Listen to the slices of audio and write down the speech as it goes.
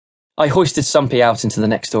I hoisted Sumpy out into the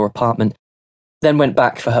next-door apartment, then went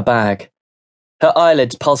back for her bag. Her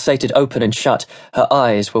eyelids pulsated open and shut, her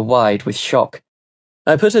eyes were wide with shock.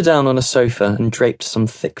 I put her down on a sofa and draped some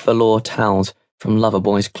thick velour towels from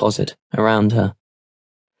Loverboy's closet around her.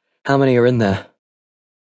 How many are in there?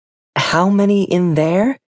 How many in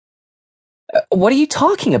there? What are you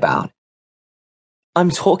talking about? I'm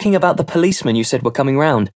talking about the policemen you said were coming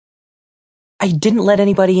round. I didn't let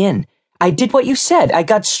anybody in. I did what you said. I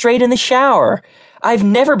got straight in the shower. I've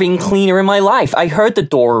never been cleaner in my life. I heard the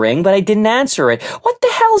door ring, but I didn't answer it. What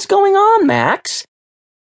the hell's going on, Max?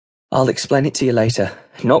 I'll explain it to you later.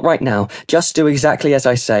 Not right now. Just do exactly as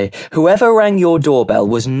I say. Whoever rang your doorbell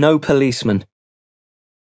was no policeman.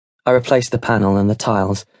 I replaced the panel and the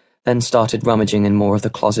tiles, then started rummaging in more of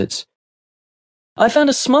the closets. I found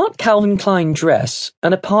a smart Calvin Klein dress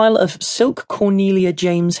and a pile of silk Cornelia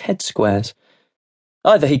James head squares.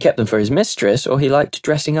 Either he kept them for his mistress or he liked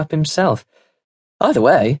dressing up himself. Either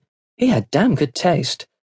way, he had damn good taste.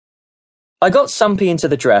 I got Sumpy into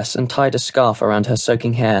the dress and tied a scarf around her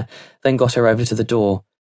soaking hair, then got her over to the door.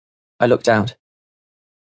 I looked out.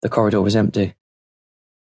 The corridor was empty.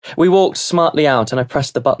 We walked smartly out and I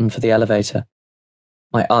pressed the button for the elevator.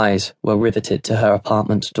 My eyes were riveted to her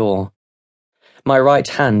apartment door. My right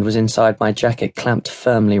hand was inside my jacket, clamped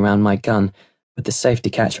firmly round my gun, with the safety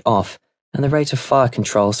catch off, and the rate of fire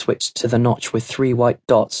control switched to the notch with 3 white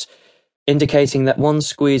dots, indicating that one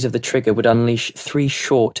squeeze of the trigger would unleash 3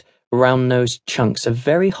 short, round-nosed chunks of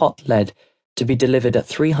very hot lead to be delivered at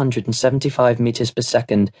 375 meters per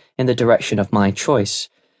second in the direction of my choice.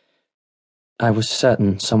 I was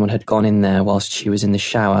certain someone had gone in there whilst she was in the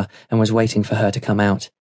shower and was waiting for her to come out.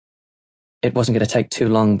 It wasn't going to take too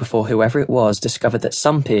long before whoever it was discovered that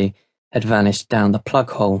Sumpy had vanished down the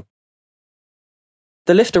plug hole.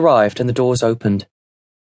 The lift arrived and the doors opened.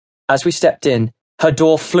 As we stepped in, her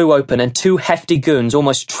door flew open and 2 hefty goons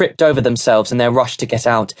almost tripped over themselves in their rush to get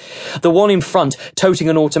out. The one in front, toting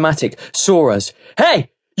an automatic, saw us. "Hey,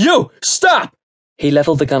 you, stop!" He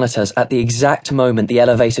levelled the gun at us at the exact moment the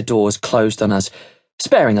elevator doors closed on us,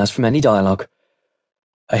 sparing us from any dialogue.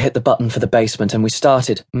 I hit the button for the basement and we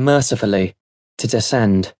started, mercifully, to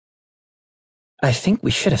descend. I think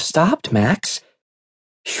we should have stopped, Max.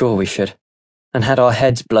 Sure we should. And had our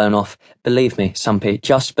heads blown off. Believe me, Sumpy,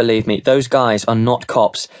 just believe me, those guys are not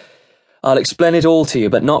cops. I'll explain it all to you,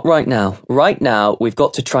 but not right now. Right now, we've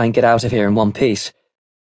got to try and get out of here in one piece.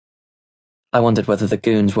 I wondered whether the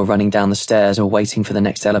goons were running down the stairs or waiting for the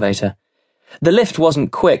next elevator. The lift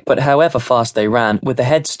wasn't quick, but however fast they ran, with the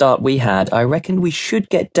head start we had, I reckoned we should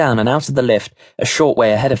get down and out of the lift a short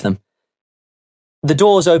way ahead of them. The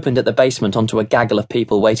doors opened at the basement onto a gaggle of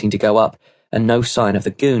people waiting to go up, and no sign of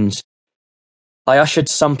the goons. I ushered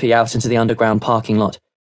Sumpy out into the underground parking lot.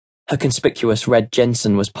 Her conspicuous red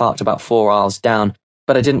Jensen was parked about 4 aisles down,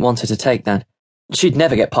 but I didn't want her to take that. She'd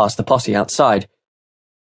never get past the posse outside.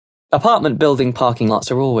 Apartment building parking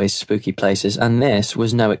lots are always spooky places, and this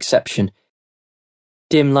was no exception.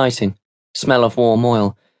 Dim lighting, smell of warm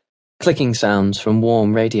oil, clicking sounds from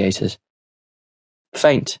warm radiators.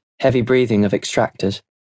 Faint, heavy breathing of extractors.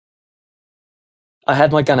 I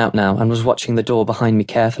had my gun out now and was watching the door behind me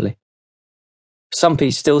carefully.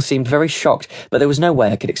 Sumpy still seemed very shocked, but there was no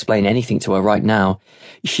way I could explain anything to her right now.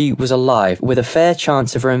 She was alive, with a fair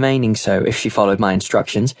chance of remaining so if she followed my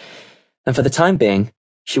instructions, and for the time being,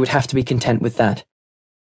 she would have to be content with that.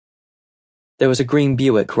 There was a green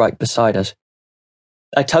Buick right beside us.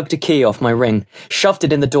 I tugged a key off my ring, shoved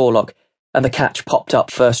it in the door lock, and the catch popped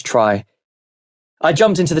up first try. I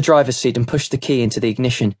jumped into the driver's seat and pushed the key into the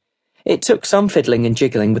ignition. It took some fiddling and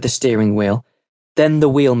jiggling with the steering wheel. Then the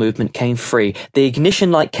wheel movement came free, the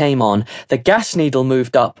ignition light came on, the gas needle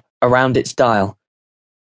moved up around its dial.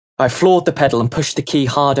 I floored the pedal and pushed the key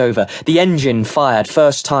hard over. The engine fired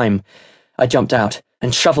first time. I jumped out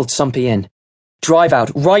and shoveled Sumpy in. Drive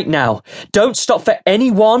out right now. Don't stop for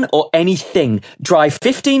anyone or anything. Drive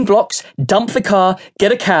 15 blocks, dump the car,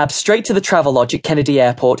 get a cab straight to the Travelodge at Kennedy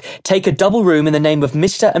Airport, take a double room in the name of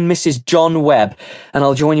Mr. and Mrs. John Webb, and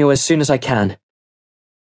I'll join you as soon as I can.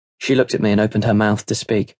 She looked at me and opened her mouth to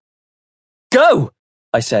speak. "Go!"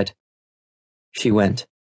 I said. She went.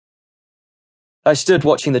 I stood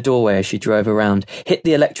watching the doorway as she drove around, hit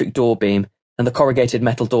the electric door beam, and the corrugated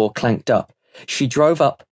metal door clanked up. She drove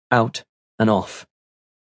up, out, and off.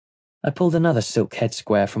 I pulled another silk head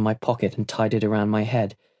square from my pocket and tied it around my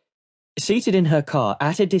head. Seated in her car,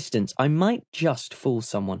 at a distance, I might just fool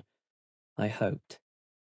someone. I hoped.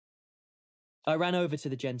 I ran over to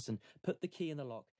the Jensen, put the key in the lock.